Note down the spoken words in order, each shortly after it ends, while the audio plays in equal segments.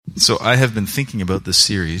So I have been thinking about this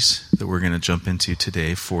series that we're going to jump into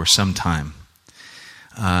today for some time.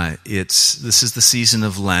 This is the season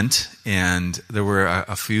of Lent, and there were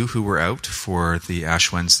a few who were out for the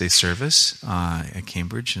Ash Wednesday service at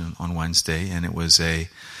Cambridge on Wednesday, and it was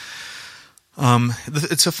it's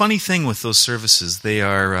a funny thing with those services. They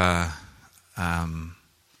are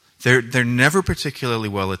they're never particularly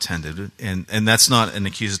well attended, and that's not an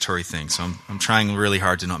accusatory thing. So I'm trying really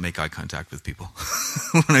hard to not make eye contact with people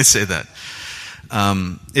when I say that.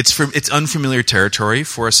 It's unfamiliar territory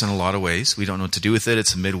for us in a lot of ways. We don't know what to do with it.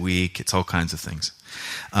 It's a midweek. It's all kinds of things.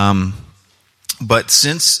 But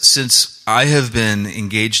since I have been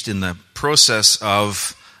engaged in the process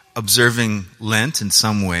of observing Lent in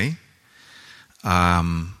some way,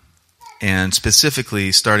 and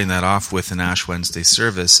specifically starting that off with an Ash Wednesday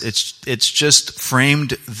service, it's just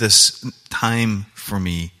framed this time for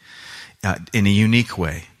me in a unique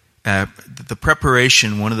way. The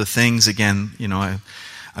preparation, one of the things, again, I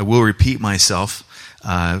will repeat myself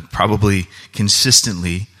probably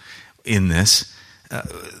consistently in this.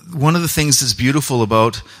 One of the things that's beautiful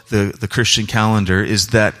about the Christian calendar is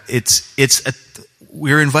that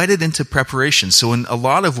we're invited into preparation. So in a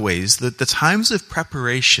lot of ways, the times of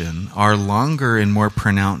preparation are longer and more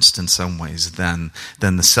pronounced in some ways than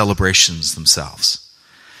the celebrations themselves,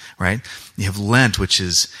 right? You have Lent, which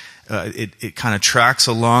is, it kind of tracks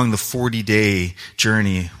along the 40-day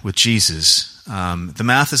journey with Jesus. The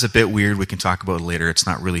math is a bit weird. We can talk about it later. It's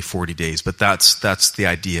not really 40 days, but that's the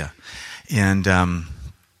idea. And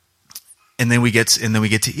then we get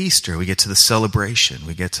to Easter. We get to the celebration.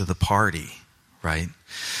 We get to the party. Right,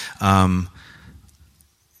 and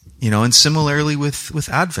similarly with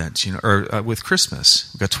Advent, or with Christmas,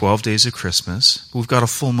 we've got 12 days of Christmas. We've got a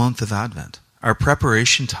full month of Advent. Our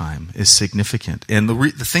preparation time is significant, and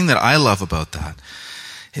the thing that I love about that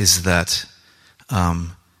is that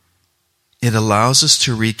it allows us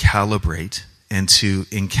to recalibrate and to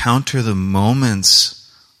encounter the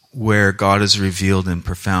moments where God is revealed in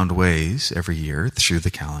profound ways every year through the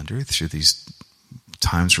calendar, through these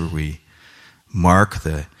times where we mark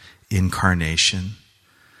the incarnation.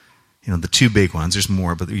 The two big ones. There's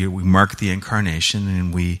more, but we mark the incarnation,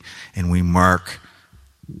 and we mark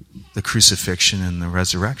the crucifixion and the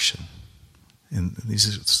resurrection. And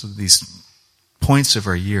these points of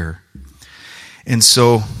our year. And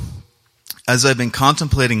so, as I've been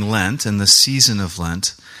contemplating Lent and the season of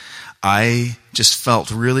Lent, I just felt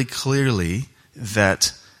really clearly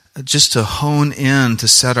that just to hone in, to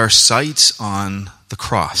set our sights on the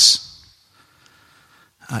cross.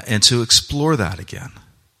 And to explore that again.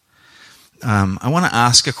 I want to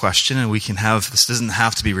ask a question, and this doesn't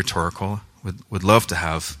have to be rhetorical. Would love to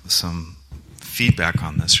have some feedback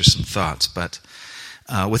on this or some thoughts, but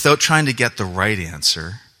without trying to get the right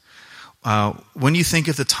answer, when you think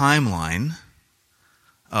of the timeline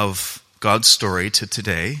of God's story to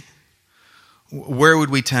today, where would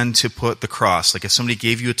we tend to put the cross? Like if somebody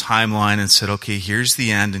gave you a timeline and said, okay, here's the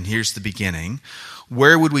end and here's the beginning,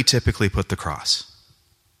 where would we typically put the cross?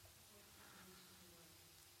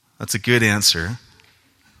 That's a good answer.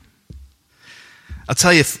 I'll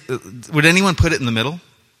tell you, would anyone put it in the middle?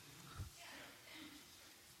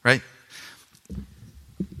 Right?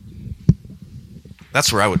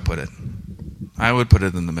 That's where I would put it. I would put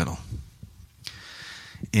it in the middle.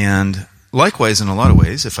 And likewise, in a lot of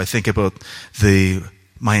ways, if I think about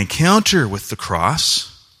my encounter with the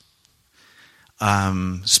cross,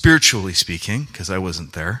 spiritually speaking, because I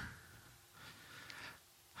wasn't there,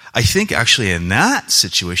 I think actually in that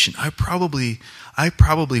situation, I probably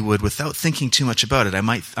would, without thinking too much about it, I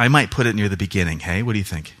might put it near the beginning. Hey, what do you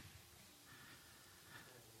think?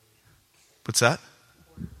 What's that?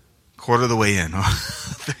 Quarter of the way in.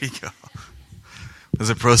 Oh, there you go. There's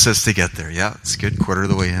a process to get there. Yeah, it's good. Quarter of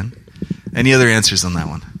the way in. Any other answers on that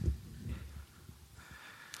one?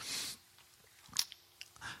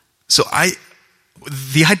 So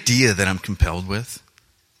the idea that I'm compelled with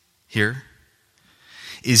here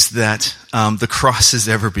is that the cross is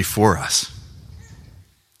ever before us.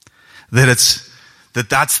 That's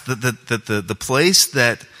the place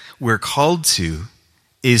that we're called to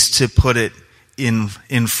is to put it in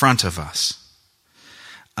front of us.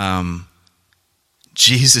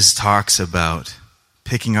 Jesus talks about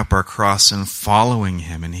picking up our cross and following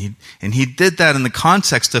him, and he did that in the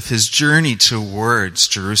context of his journey towards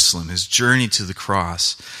Jerusalem, his journey to the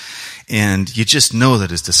cross. And you just know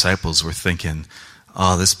that his disciples were thinking,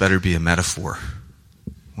 oh, this better be a metaphor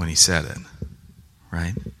when he said it,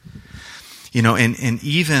 right? And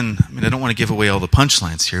even, I don't want to give away all the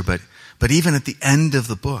punchlines here, but But even at the end of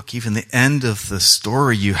the book, even the end of the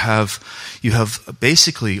story, you have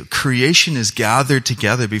basically creation is gathered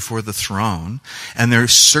together before the throne, and they're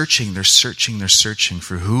searching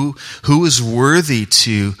for who is worthy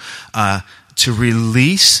to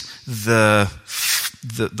release the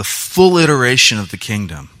full iteration of the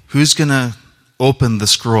kingdom. Who's going to open the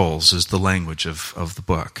scrolls is the language of the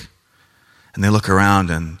book. And they look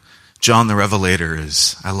around, and John the Revelator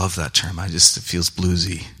I love that term. It feels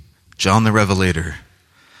bluesy. John the Revelator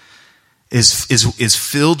is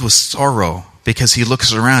filled with sorrow because he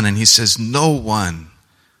looks around and he says, no one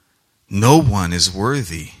is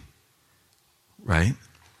worthy. Right?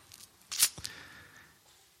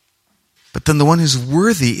 But then the one who's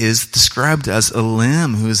worthy is described as a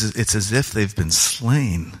lamb it's as if they've been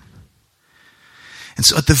slain. And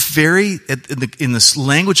so in this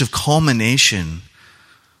language of culmination,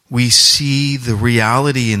 we see the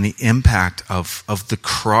reality and the impact of the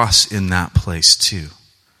cross in that place too.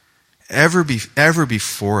 Ever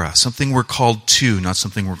before us, something we're called to, not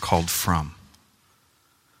something we're called from.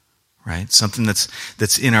 Right? Something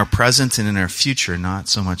that's in our present and in our future, not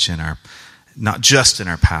just in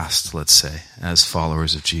our past, let's say, as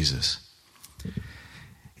followers of Jesus.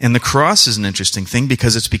 And the cross is an interesting thing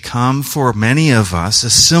because it's become, for many of us, a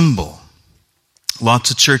symbol.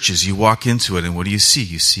 Lots of churches, you walk into it and what do you see?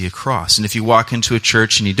 You see a cross. And if you walk into a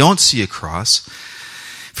church and you don't see a cross,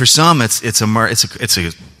 for some that's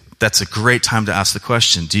a great time to ask the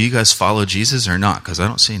question, do you guys follow Jesus or not? Because I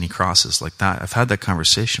don't see any crosses like that. I've had that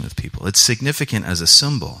conversation with people. It's significant as a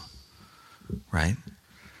symbol, right?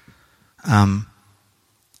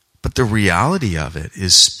 But the reality of it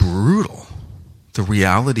is brutal. The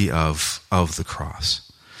reality of the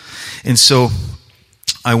cross. And so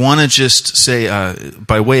I want to just say,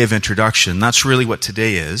 by way of introduction, that's really what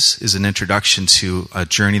today is an introduction to a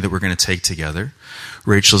journey that we're going to take together.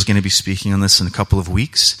 Rachel's going to be speaking on this in a couple of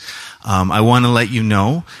weeks. I want to let you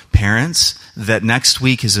know, parents, that next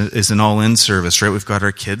week is an all-in service, right? We've got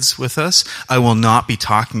our kids with us. I will not be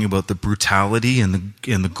talking about the brutality and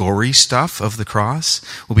the gory stuff of the cross.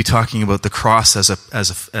 We'll be talking about the cross as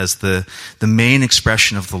the main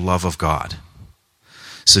expression of the love of God.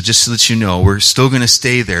 So just so that you know, we're still going to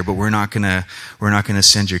stay there, but we're not going to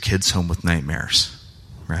send your kids home with nightmares,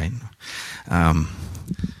 right?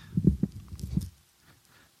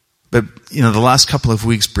 But, the last couple of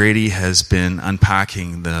weeks, Brady has been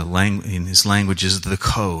unpacking in his languages, the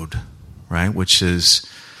code, right? Which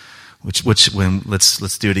when,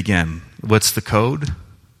 let's do it again. What's the code?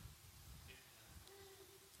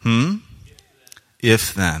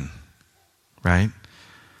 If then, right?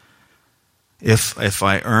 If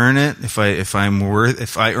I earn it, if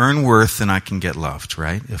I earn worth, then I can get loved,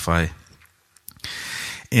 right?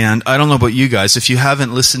 And I don't know about you guys, if you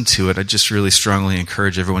haven't listened to it, I just really strongly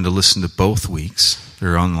encourage everyone to listen to both weeks.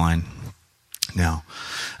 They're online now.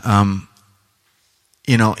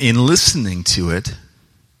 In listening to it,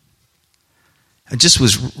 I just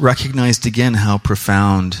was recognized again how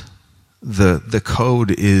profound the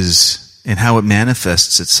code is and how it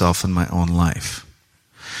manifests itself in my own life.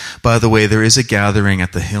 By the way, there is a gathering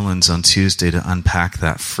at the Hilllands on Tuesday to unpack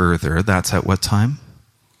that further. That's at what time?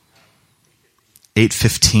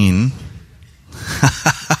 8:15.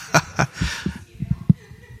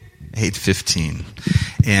 8:15.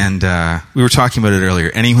 And we were talking about it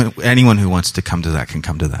earlier. Anyone who wants to come to that can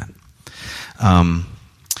come to that.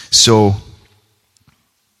 So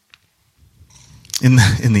in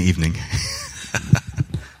the evening.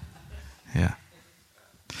 Yeah.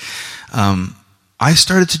 I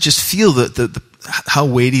started to just feel the how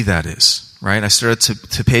weighty that is, right? I started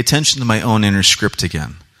to pay attention to my own inner script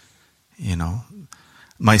again.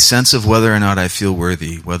 My sense of whether or not I feel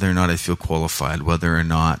worthy, whether or not I feel qualified, whether or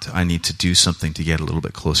not I need to do something to get a little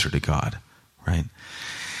bit closer to God, right?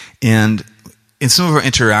 And in some of our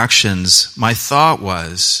interactions, my thought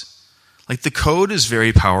was, the code is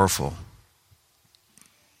very powerful.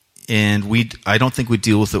 And I don't think we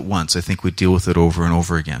deal with it once. I think we deal with it over and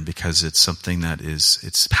over again because it's something that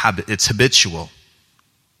it's habitual,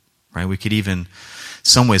 right? We could even, in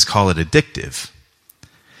some ways, call it addictive.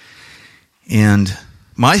 And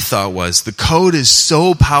my thought was, the code is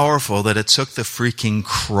so powerful that it took the freaking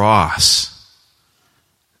cross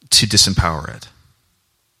to disempower it.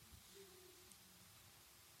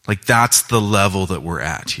 That's the level that we're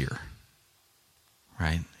at here.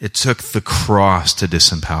 Right? It took the cross to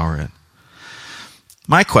disempower it.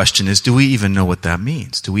 My question is, do we even know what that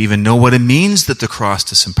means? Do we even know what it means that the cross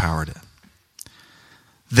disempowered it?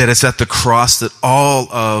 That it's at the cross that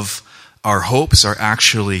all of our hopes are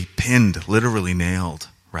actually pinned, literally nailed,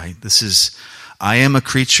 right? I am a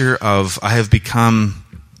creature I have become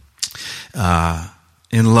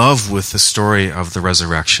in love with the story of the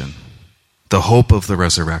resurrection, the hope of the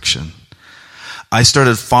resurrection. I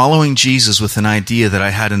started following Jesus with an idea that I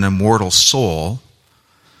had an immortal soul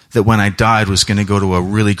that when I died was going to go to a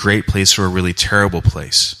really great place or a really terrible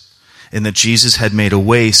place. And that Jesus had made a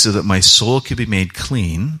way so that my soul could be made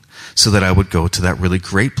clean so that I would go to that really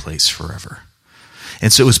great place forever.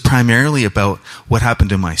 And so it was primarily about what happened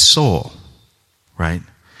to my soul, right?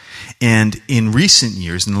 And in recent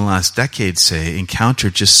years, in the last decade, say,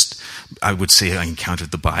 I would say I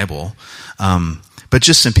encountered the Bible, but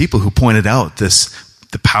just some people who pointed out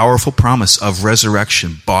the powerful promise of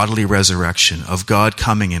resurrection, bodily resurrection, of God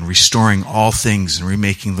coming and restoring all things and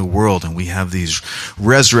remaking the world. And we have these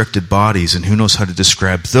resurrected bodies, and who knows how to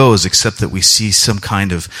describe those except that we see some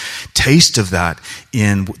kind of taste of that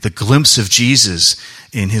in the glimpse of Jesus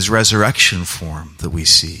in his resurrection form that we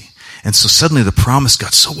see. And so suddenly the promise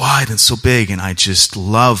got so wide and so big, and I just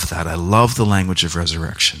love that. I love the language of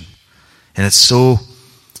resurrection. And boy,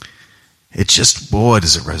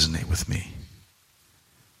 does it resonate with me.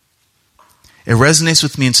 It resonates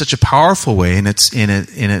with me in such a powerful way, and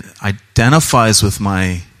it identifies with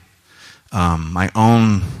my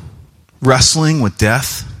own wrestling with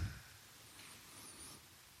death.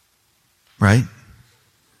 Right?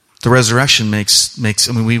 The resurrection makes.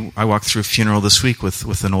 I walked through a funeral this week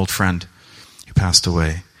with an old friend who passed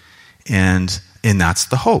away, and that's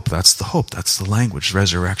the hope. That's the hope. That's the language.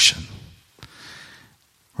 Resurrection.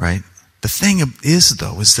 Right? The thing is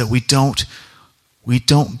that we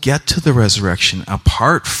don't get to the resurrection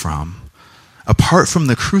apart from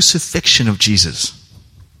the crucifixion of Jesus.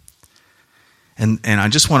 And I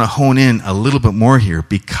just want to hone in a little bit more here,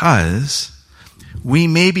 because we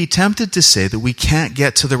may be tempted to say that we can't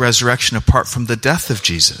get to the resurrection apart from the death of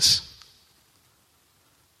Jesus.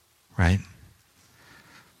 Right?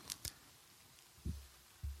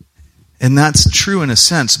 And that's true in a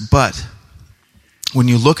sense, but when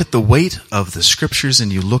you look at the weight of the scriptures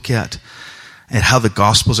and you look at how the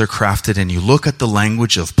Gospels are crafted and you look at the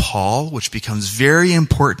language of Paul, which becomes very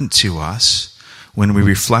important to us when we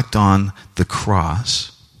reflect on the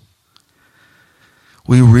cross,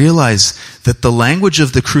 we realize that the language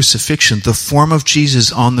of the crucifixion, the form of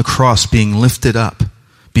Jesus on the cross being lifted up,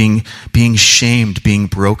 being shamed, being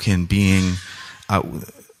broken,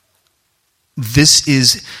 this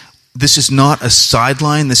is not a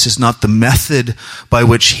sideline. This is not the method by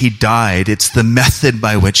which he died. It's the method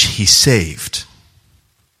by which he saved.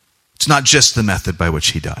 It's not just the method by which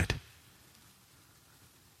he died.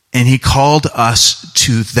 And he called us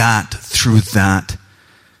to that through that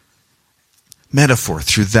metaphor,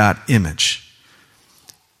 through that image.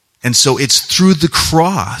 And so it's through the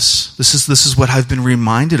cross. This is what I've been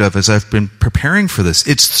reminded of as I've been preparing for this.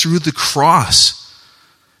 It's through the cross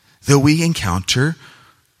that we encounter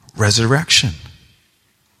resurrection.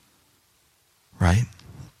 Right?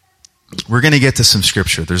 We're going to get to some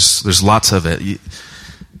scripture. There's lots of it.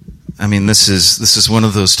 This is one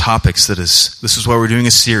of those topics this is why we're doing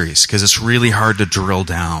a series, because it's really hard to drill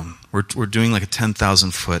down. We're doing like a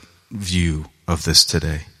 10,000 foot view of this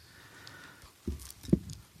today.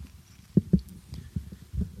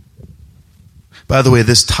 By the way,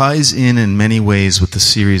 this ties in many ways with the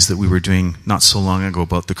series that we were doing not so long ago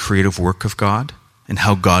about the creative work of God and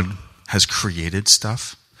how God has created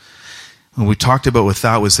stuff. What we talked about with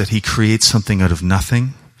that was that he creates something out of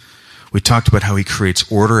nothing. We talked about how he creates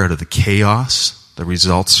order out of the chaos that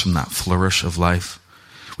results from that flourish of life.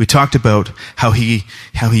 We talked about how he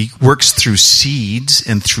works through seeds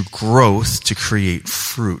and through growth to create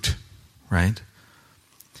fruit, right?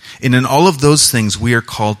 And in all of those things, we are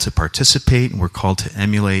called to participate and we're called to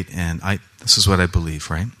emulate, and this is what I believe,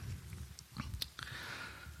 right?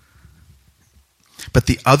 But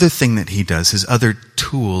the other thing that he does, his other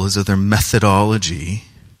tool, his other methodology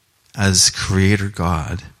as Creator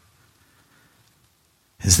God,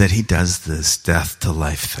 is that he does this death to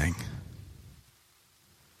life thing.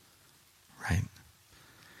 Right?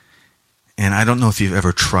 And I don't know if you've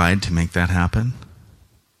ever tried to make that happen.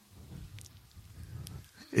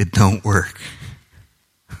 It don't work.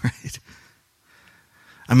 Right?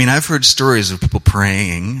 I've heard stories of people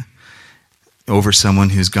praying over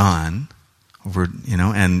someone who's gone,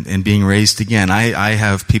 and being raised again. I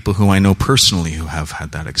have people who I know personally who have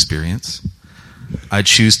had that experience. I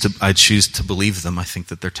choose to believe them. I think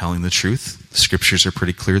that they're telling the truth. The scriptures are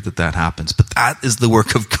pretty clear that happens. But that is the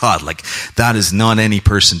work of God. That is not any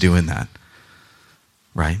person doing that.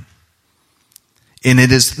 Right? And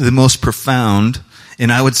it is the most profound,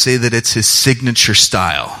 and I would say that it's his signature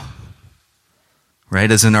style. right?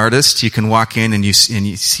 As an artist, you can walk in and you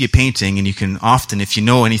see a painting, and you can often, if you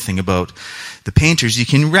know anything about the painters, you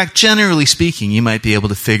can, generally speaking, you might be able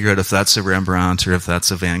to figure out if that's a Rembrandt or if that's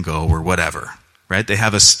a Van Gogh or whatever, right? They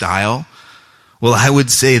have a style. Well, I would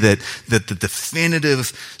say that the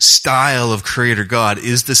definitive style of Creator God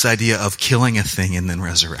is this idea of killing a thing and then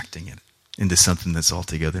resurrecting it into something that's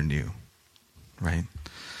altogether new, right?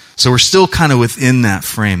 So we're still kind of within that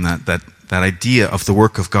frame, that idea of the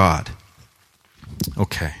work of God.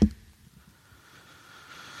 Okay.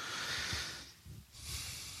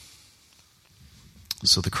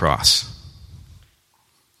 So the cross.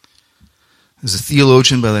 There's a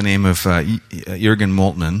theologian by the name of Jürgen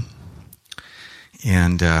Moltmann,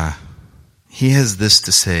 and he has this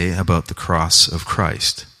to say about the cross of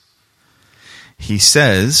Christ. He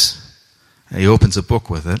says, he opens a book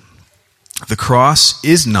with it, the cross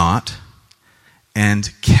is not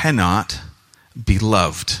and cannot be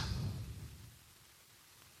loved.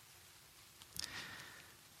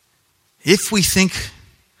 If we think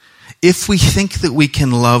that we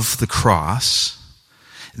can love the cross,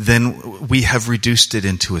 then we have reduced it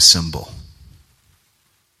into a symbol.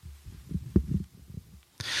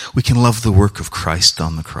 We can love the work of Christ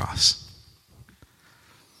on the cross.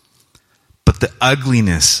 But the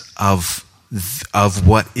ugliness of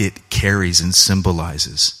what it carries and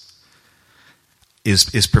symbolizes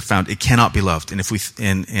is profound. It cannot be loved. And if we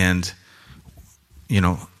and you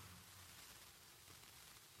know,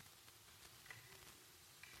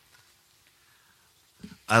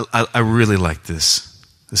 I really like this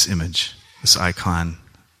image, this icon.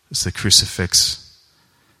 It's the crucifix.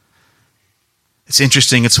 It's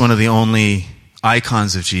interesting. It's one of the only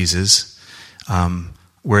icons of Jesus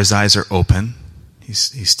where his eyes are open.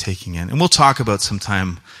 He's taking in, and we'll talk about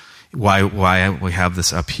sometime why we have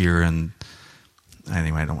this up here. And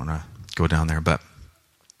anyway, I don't want to go down there, but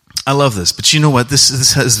I love this. But you know what?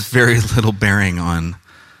 This has very little bearing on.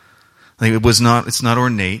 Like it's not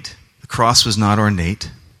ornate. The cross was not ornate.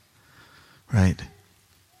 Right?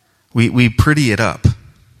 We pretty it up.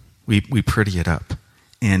 We pretty it up.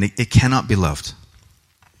 And it cannot be loved.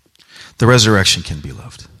 The resurrection can be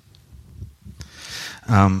loved.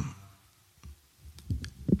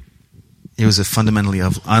 It was a fundamentally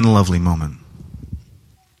unlovely moment.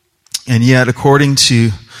 And yet, according to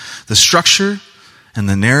the structure and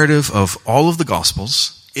the narrative of all of the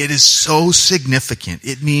Gospels, it is so significant.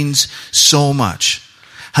 It means so much.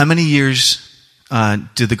 How many years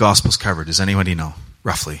did the Gospels cover? Does anybody know,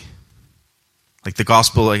 roughly? Like the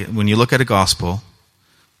Gospel, when you look at a Gospel,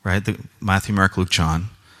 right, Matthew, Mark, Luke, John,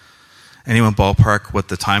 anyone ballpark what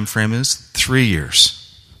the time frame is? 3 years.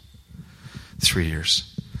 3 years.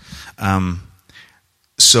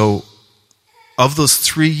 So, of those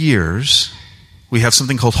 3 years, we have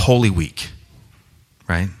something called Holy Week,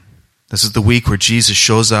 right? This is the week where Jesus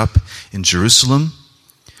shows up in Jerusalem,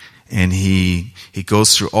 and he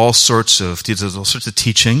goes through all sorts of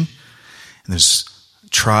teaching, and there's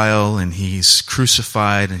trial, and he's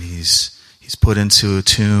crucified, and he's put into a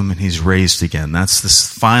tomb, and he's raised again. That's this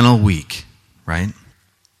final week, right?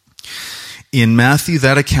 In Matthew,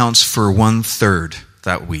 that accounts for 1/3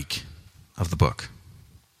 that week of the book,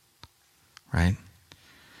 right?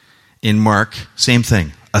 In Mark, same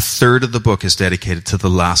thing. 1/3 of the book is dedicated to the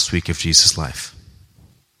last week of Jesus' life.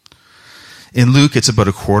 In Luke, it's about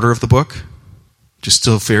 1/4 of the book, which is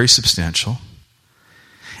still very substantial.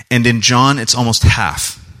 And in John, it's almost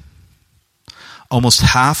half. Almost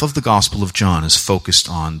half of the Gospel of John is focused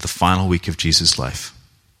on the final week of Jesus' life.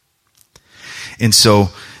 And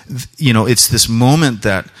so, it's this moment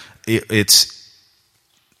that it's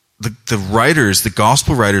the writers, the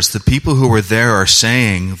Gospel writers, the people who were there are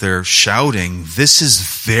saying, they're shouting, this is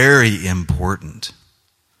very important.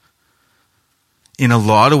 In a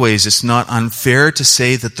lot of ways, it's not unfair to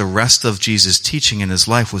say that the rest of Jesus' teaching in his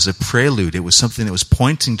life was a prelude. It was something that was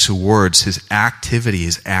pointing towards his activity,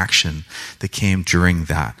 his action that came during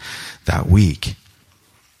that week.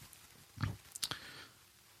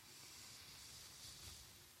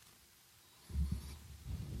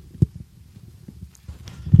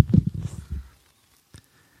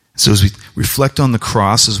 So as we reflect on the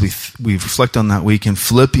cross, as we reflect on that week in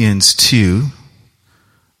Philippians 2,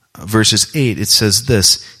 verses 8, it says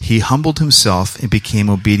this: He humbled himself and became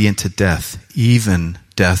obedient to death, even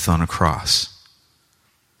death on a cross.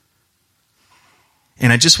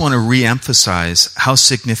 And I just want to re-emphasize how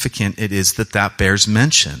significant it is that bears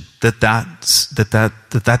mention,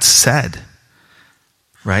 that's said,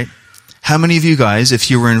 right? How many of you guys,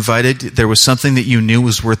 if you were invited, there was something that you knew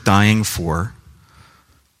was worth dying for,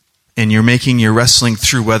 and you're wrestling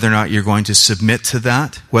through whether or not you're going to submit to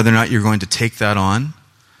that, whether or not you're going to take that on,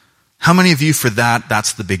 How many of you for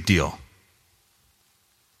that's the big deal?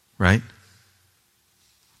 Right?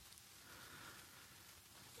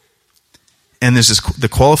 And there's the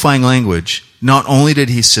qualifying language. Not only did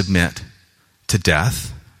he submit to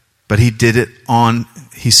death, but he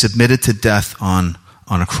submitted to death on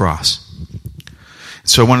a cross.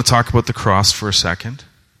 So I want to talk about the cross for a second.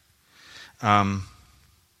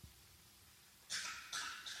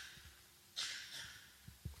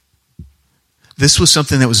 This was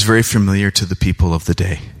something that was very familiar to the people of the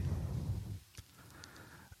day.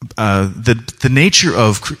 The nature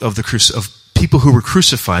of people who were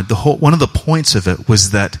crucified, one of the points of it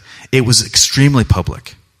was that it was extremely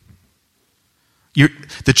public.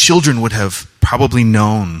 The children would have probably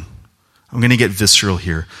known, I'm going to get visceral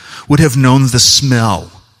here, would have known the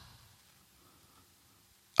smell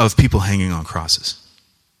of people hanging on crosses.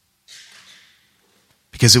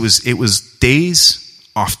 Because it was days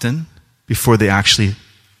often before they actually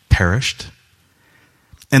perished.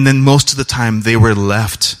 And then most of the time they were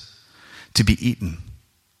left to be eaten.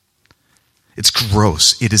 It's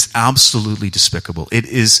gross. It is absolutely despicable.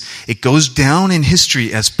 It goes down in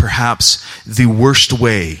history as perhaps the worst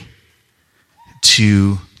way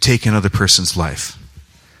to take another person's life.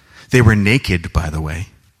 They were naked, by the way.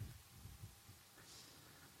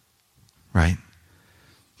 Right?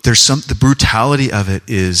 The brutality of it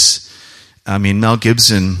is, Mel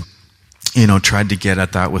Gibson, tried to get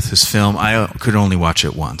at that with his film. I could only watch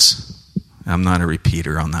it once. I'm not a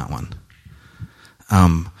repeater on that one.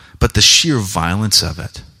 But the sheer violence of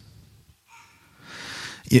it.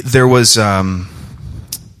 There was, where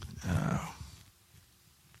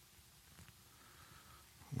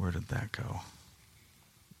did that go?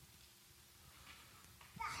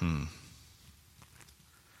 I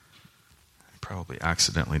probably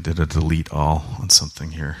accidentally did a delete all on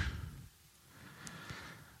something here.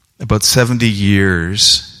 About 70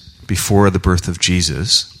 years before the birth of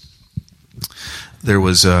Jesus, there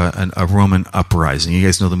was a Roman uprising. You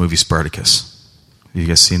guys know the movie Spartacus. Have you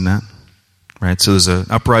guys seen that? Right? So there's an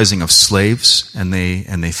uprising of slaves, and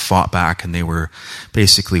they fought back, and they were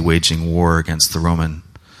basically waging war against the Roman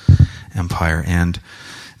Empire. And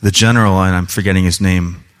the general, and I'm forgetting his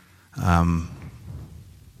name. I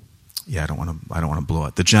don't want to blow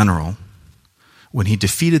it. The general, when he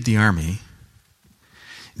defeated the army,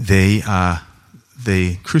 they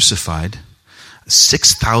crucified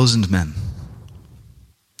 6,000 men.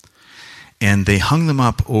 And they hung them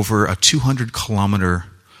up over a 200-kilometer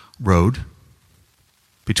road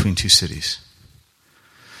between two cities.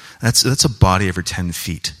 That's a body every 10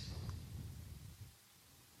 feet.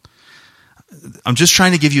 I'm just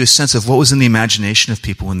trying to give you a sense of what was in the imagination of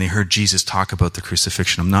people when they heard Jesus talk about the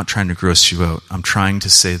crucifixion. I'm not trying to gross you out. I'm trying to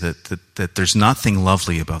say that there's nothing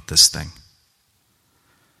lovely about this thing.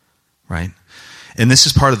 Right? And this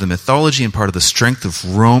is part of the mythology and part of the strength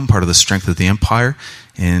of Rome, part of the strength of the empire.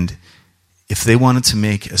 And if they wanted to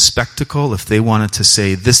make a spectacle, if they wanted to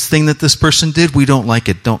say, this thing that this person did, we don't like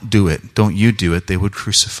it, don't do it, don't you do it, they would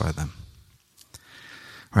crucify them.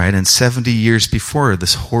 Right? And 70 years before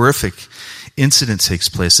this horrific incident takes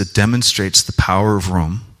place, it demonstrates the power of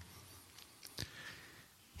Rome.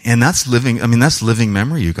 And that's living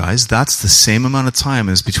memory, you guys. That's the same amount of time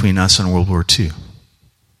as between us and World War II.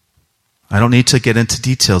 I don't need to get into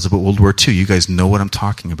details about World War II. You guys know what I'm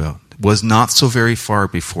talking about. It was not so very far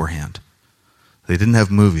beforehand. They didn't have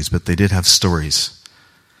movies, but they did have stories.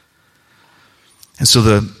 And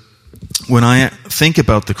so when I think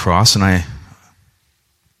about the cross, and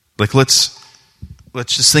let's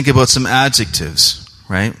just think about some adjectives,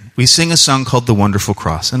 right? We sing a song called The Wonderful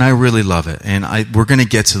Cross, and I really love it. And we're going to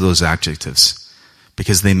get to those adjectives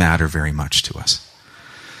because they matter very much to us.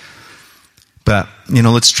 But,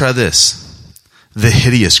 let's try this. The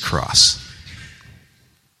hideous cross.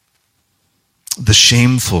 The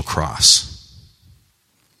shameful cross.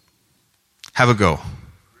 Have a go.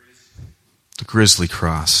 The grisly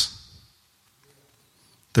cross.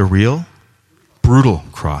 The real, brutal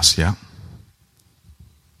cross, yeah.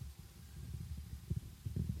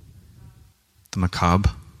 The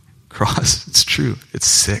macabre cross. It's true. It's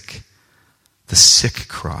sick. The sick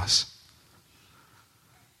cross.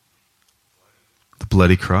 The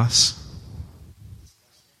bloody cross.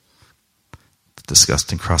 The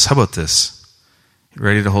disgusting cross. How about this? You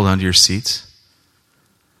ready to hold on to your seats?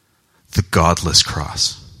 The godless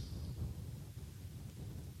cross.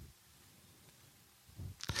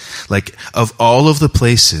 Like, of all of the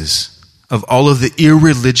places, of all of the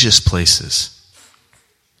irreligious places,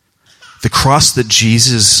 the cross that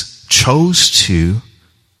Jesus chose to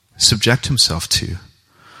subject himself to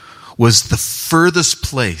was the furthest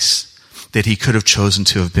place that he could have chosen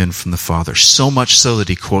to have been from the Father. So much so that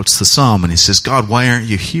he quotes the Psalm and he says, God, why aren't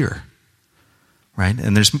you here? Right?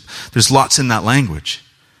 And there's lots in that language.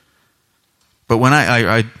 But when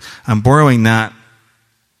I'm borrowing that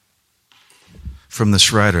from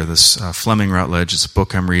this writer, this Fleming Routledge, it's a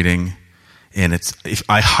book I'm reading, and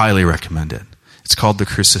I highly recommend it. It's called The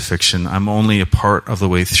Crucifixion. I'm only a part of the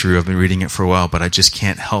way through. I've been reading it for a while, but I just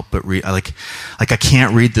can't help but read. I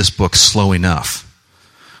can't read this book slow enough,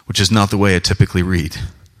 which is not the way I typically read.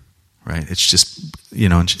 Right? It's just,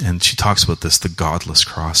 and she talks about this, the godless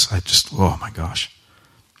cross. Oh my gosh.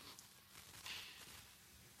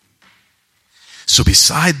 So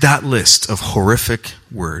beside that list of horrific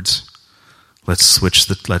words, let's switch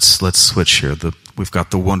here. We've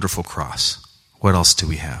got the wonderful cross. What else do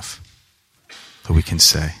we have that we can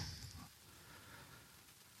say?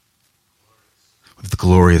 The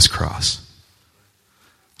glorious cross,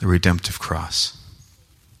 the redemptive cross,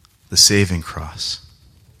 the saving cross.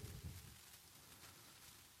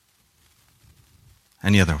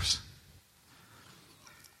 Any others?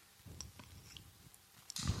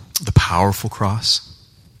 The powerful cross.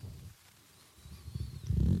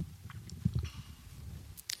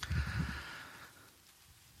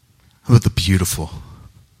 How about the beautiful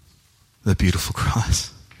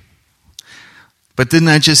cross? But didn't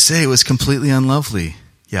I just say it was completely unlovely?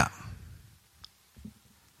 Yeah.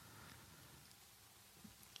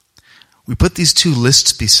 We put these two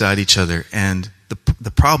lists beside each other, and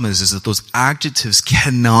the problem is that those adjectives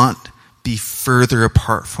cannot be further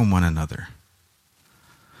apart from one another.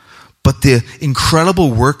 But the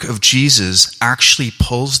incredible work of Jesus actually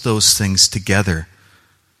pulls those things together,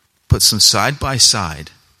 puts them side by side,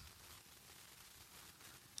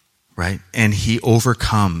 right? And he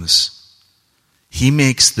overcomes. He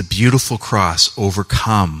makes the beautiful cross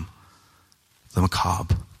overcome the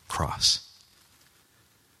macabre cross.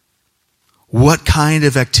 What kind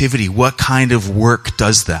of activity, what kind of work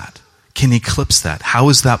does that? Can eclipse that? How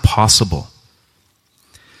is that possible?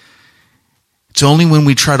 It's only when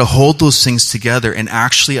we try to hold those things together and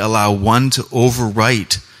actually allow one to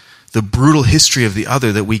overwrite the brutal history of the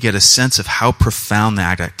other that we get a sense of how profound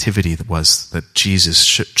that activity was that Jesus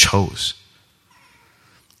chose.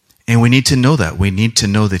 And we need to know that. We need to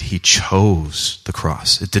know that he chose the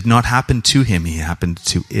cross. It did not happen to him, he happened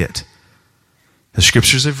to it. The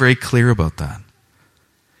scriptures are very clear about that.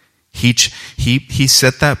 He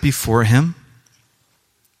set that before him,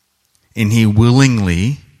 and he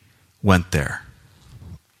willingly went there.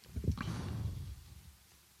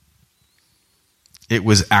 It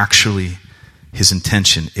was actually his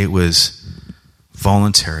intention. It was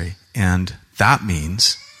voluntary, and that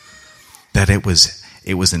means that it was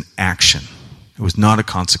an action. It was not a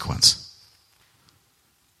consequence.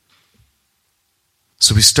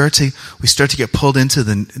 So we start to get pulled into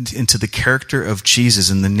the character of Jesus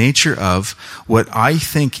and the nature of what I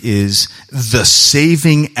think is the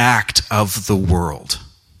saving act of the world.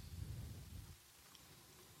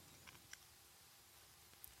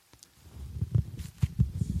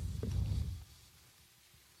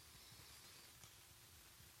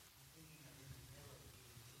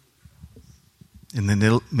 In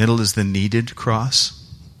the middle is the needed cross.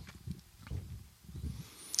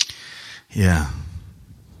 Yeah.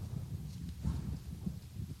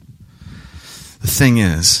 The thing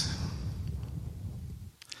is,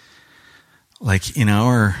 like in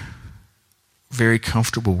our very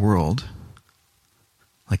comfortable world,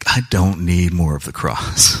 like I don't need more of the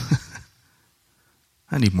cross.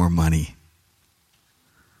 I need more money.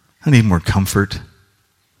 I need more comfort.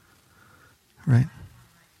 Right?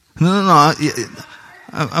 No.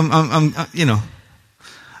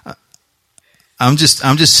 I'm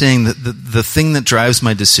just saying that the thing that drives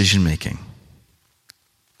my decision making.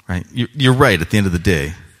 Right? You're right at the end of the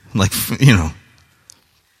day. Like,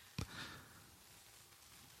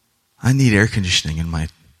 I need air conditioning in my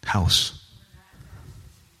house.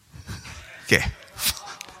 Okay.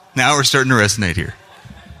 Now we're starting to resonate here.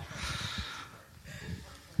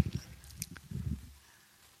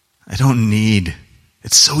 I don't need.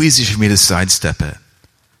 It's so easy for me to sidestep it.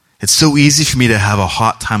 It's so easy for me to have a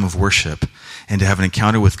hot time of worship and to have an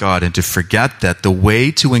encounter with God and to forget that the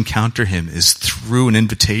way to encounter him is through an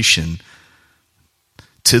invitation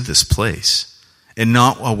to this place. And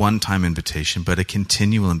not a one-time invitation, but a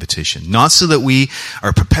continual invitation. Not so that we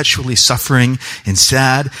are perpetually suffering and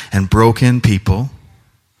sad and broken people.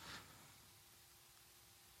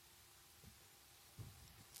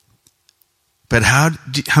 But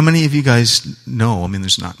how many of you guys know, I mean,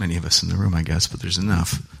 there's not many of us in the room, I guess, but there's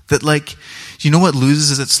enough, that you know what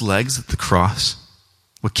loses its legs at the cross?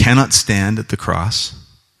 What cannot stand at the cross?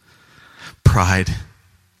 Pride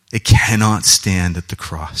It cannot stand at the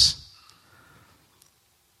cross.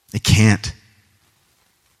 It can't.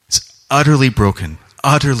 It's utterly broken,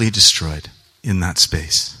 utterly destroyed in that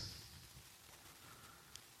space.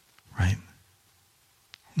 Right?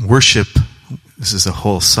 Worship, this is a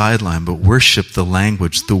whole sideline, but worship, the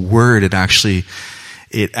language, the word, it actually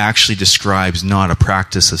describes not a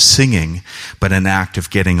practice of singing, but an act of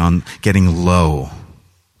getting low,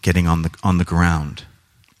 getting on the ground.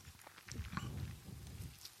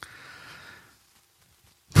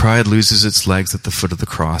 Pride loses its legs at the foot of the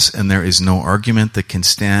cross, and there is no argument that can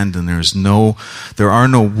stand, and there are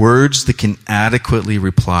no words that can adequately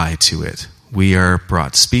reply to it. We are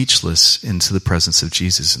brought speechless into the presence of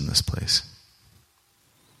Jesus in this place.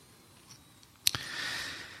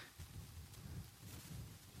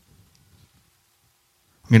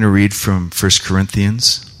 I'm going to read from 1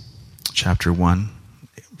 Corinthians chapter 1,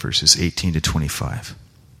 verses 18 to 25.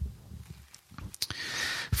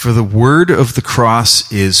 For the word of the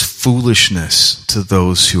cross is foolishness to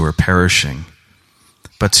those who are perishing,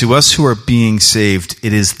 but to us who are being saved,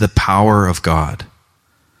 it is the power of God.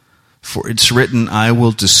 For it's written, I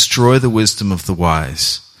will destroy the wisdom of the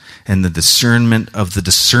wise, and the discernment of the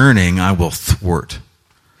discerning I will thwart.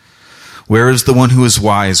 Where is the one who is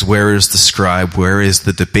wise? Where is the scribe? Where is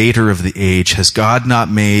the debater of the age? Has God not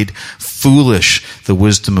made foolish the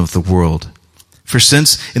wisdom of the world? For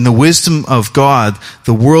since in the wisdom of God,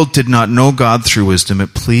 the world did not know God through wisdom,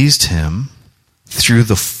 it pleased him through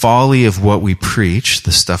the folly of what we preach,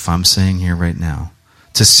 the stuff I'm saying here right now,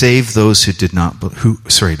 to save those who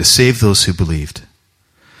believed.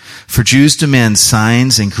 For Jews demand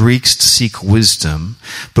signs and Greeks seek wisdom,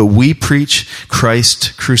 but we preach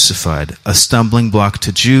Christ crucified, a stumbling block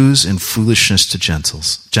to Jews and foolishness to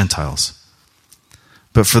Gentiles.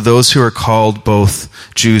 But for those who are called both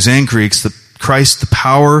Jews and Greeks, Christ, the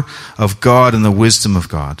power of God and the wisdom of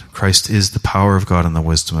God. Christ is the power of God and the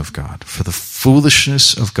wisdom of God. For the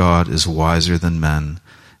foolishness of God is wiser than men,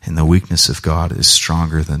 and the weakness of God is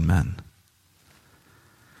stronger than men.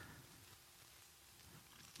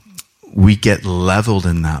 We get leveled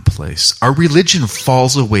in that place. Our religion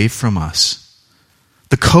falls away from us.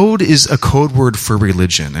 The code is a code word for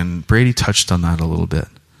religion, and Brady touched on that a little bit.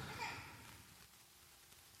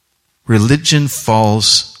 Religion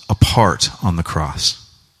falls apart on the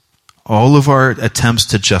cross. All of our attempts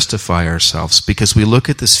to justify ourselves, because we look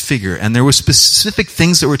at this figure, and there were specific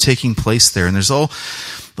things that were taking place there, and there's all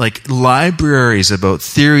like libraries about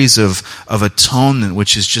theories of atonement,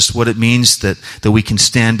 which is just what it means that we can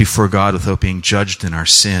stand before God without being judged in our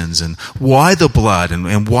sins, and why the blood,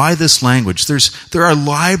 and why this language. There are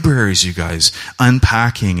libraries, you guys,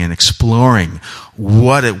 unpacking and exploring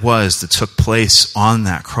what it was that took place on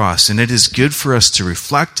that cross. And it is good for us to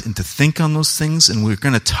reflect and to think on those things, and we're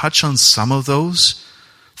going to touch on some of those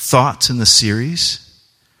thoughts in the series.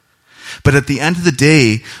 But at the end of the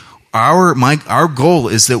day, our goal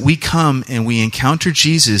is that we come and we encounter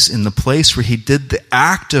Jesus in the place where he did the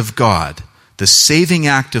act of God, the saving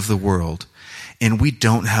act of the world, and we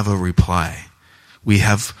don't have a reply. We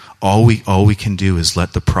have all we can do is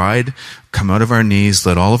let the pride come out of our knees,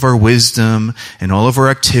 let all of our wisdom and all of our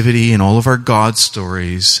activity and all of our God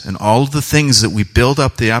stories and all of the things that we build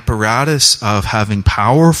up the apparatus of having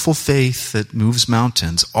powerful faith that moves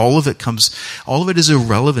mountains, all of it is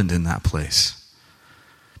irrelevant in that place.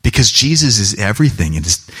 Because Jesus is everything,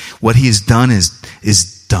 and what he has done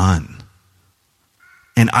is done.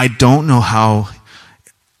 And I don't know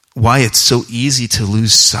why it's so easy to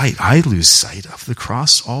lose sight. I lose sight of the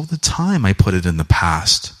cross all the time. I put it in the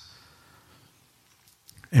past.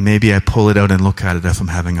 And maybe I pull it out and look at it if I'm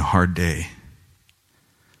having a hard day.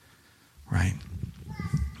 Right?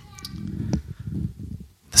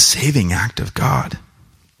 The saving act of God.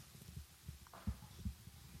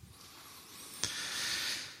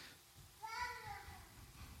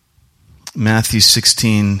 Matthew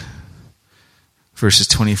 16, verses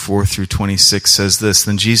 24 through 26 says this,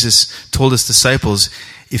 Then Jesus told his disciples,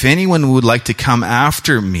 If anyone would like to come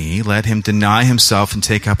after me, let him deny himself and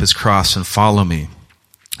take up his cross and follow me.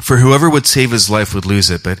 For whoever would save his life would lose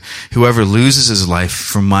it, but whoever loses his life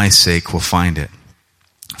for my sake will find it.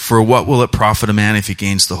 For what will it profit a man if he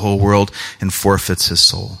gains the whole world and forfeits his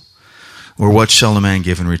soul? Or what shall a man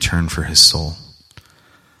give in return for his soul?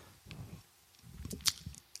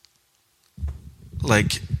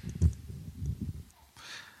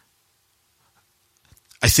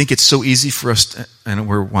 I think it's so easy for us and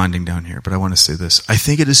we're winding down here, but I want to say this. I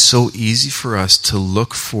think it is so easy for us to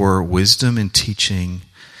look for wisdom and teaching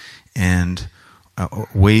and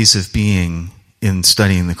ways of being in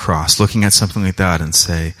studying the cross, looking at something like that and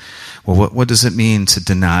say, well, what does it mean to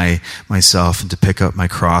deny myself and to pick up my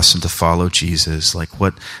cross and to follow Jesus? Like,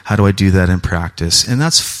 how do I do that in practice? And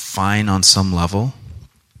that's fine on some level.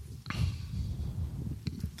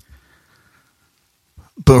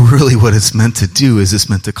 But really what it's meant to do is it's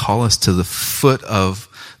meant to call us to the foot of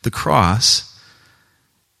the cross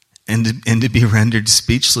and to be rendered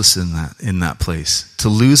speechless in that place, to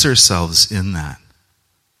lose ourselves in that,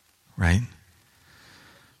 right?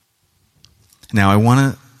 Now I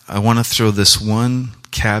want to throw this one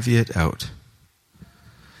caveat out,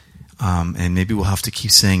 and maybe we'll have to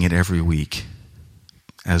keep saying it every week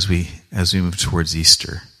as we move towards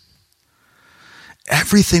Easter.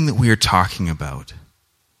 Everything that we are talking about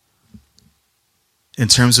in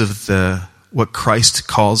terms of what Christ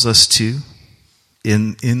calls us to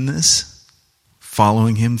in this,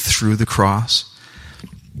 following him through the cross,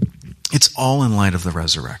 it's all in light of the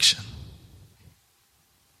resurrection.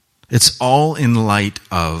 It's all in light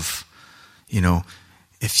of,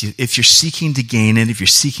 if you're seeking to gain it, if you're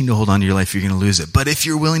seeking to hold on to your life, you're going to lose it. But if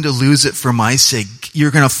you're willing to lose it for my sake,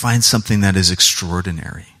 you're going to find something that is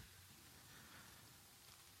extraordinary.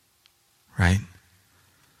 Right?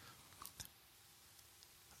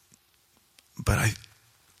 But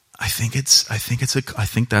I think it's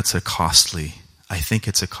a costly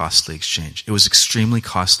exchange. It was extremely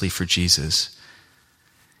costly for Jesus.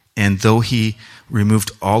 And though he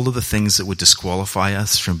removed all of the things that would disqualify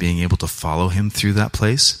us from being able to follow him through that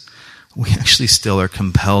place, we actually still are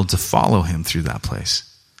compelled to follow him through that place.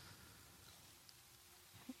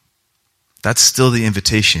 That's still the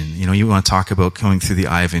invitation. You want to talk about going through the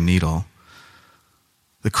eye of a needle.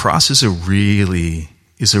 The cross is a really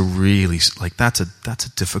that's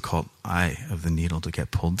a difficult eye of the needle to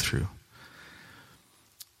get pulled through.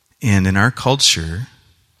 And in our culture,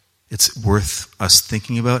 it's worth us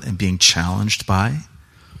thinking about and being challenged by,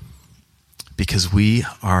 because we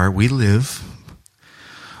live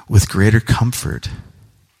with greater comfort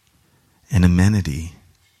and amenity.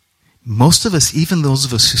 Most of us, even those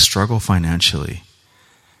of us who struggle financially,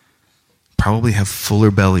 probably have fuller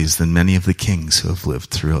bellies than many of the kings who have lived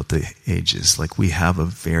throughout the ages. Like, we have a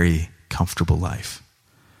very comfortable life.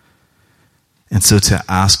 And so to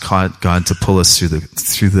ask God to pull us through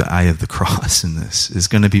the eye of the cross in this is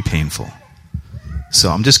going to be painful. So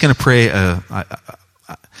I'm just going to pray. I'm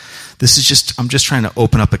just trying to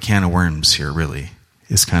open up a can of worms here, really,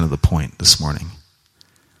 is kind of the point this morning.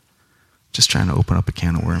 Just trying to open up a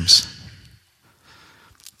can of worms.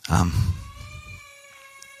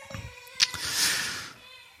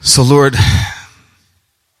 So Lord,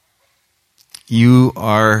 you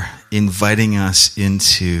are inviting us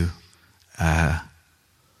into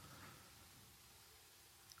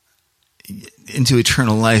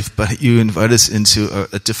eternal life, but you invite us into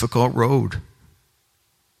a difficult road.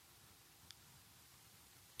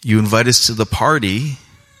 You invite us to the party,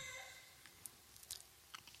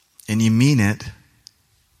 and you mean it.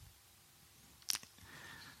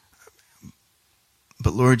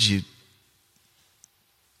 But Lord, you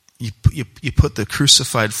put the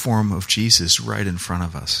crucified form of Jesus right in front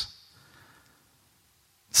of us.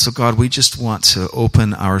 So God, we just want to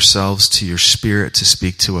open ourselves to your Spirit to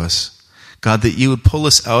speak to us. God, that you would pull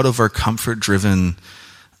us out of our comfort-driven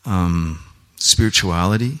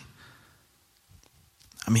spirituality.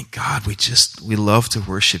 I mean, God, we love to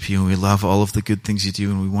worship you, and we love all of the good things you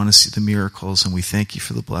do, and we want to see the miracles, and we thank you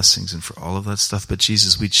for the blessings and for all of that stuff. But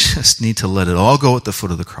Jesus, we just need to let it all go at the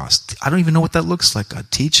foot of the cross. I don't even know what that looks like. God,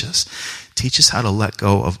 teach us. Teach us how to let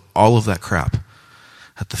go of all of that crap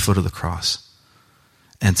at the foot of the cross,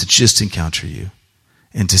 and to just encounter you,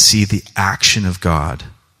 and to see the action of God.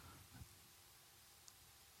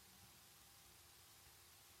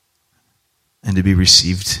 And to be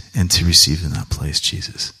received, and to receive in that place,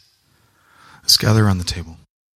 Jesus. Let's gather around the table.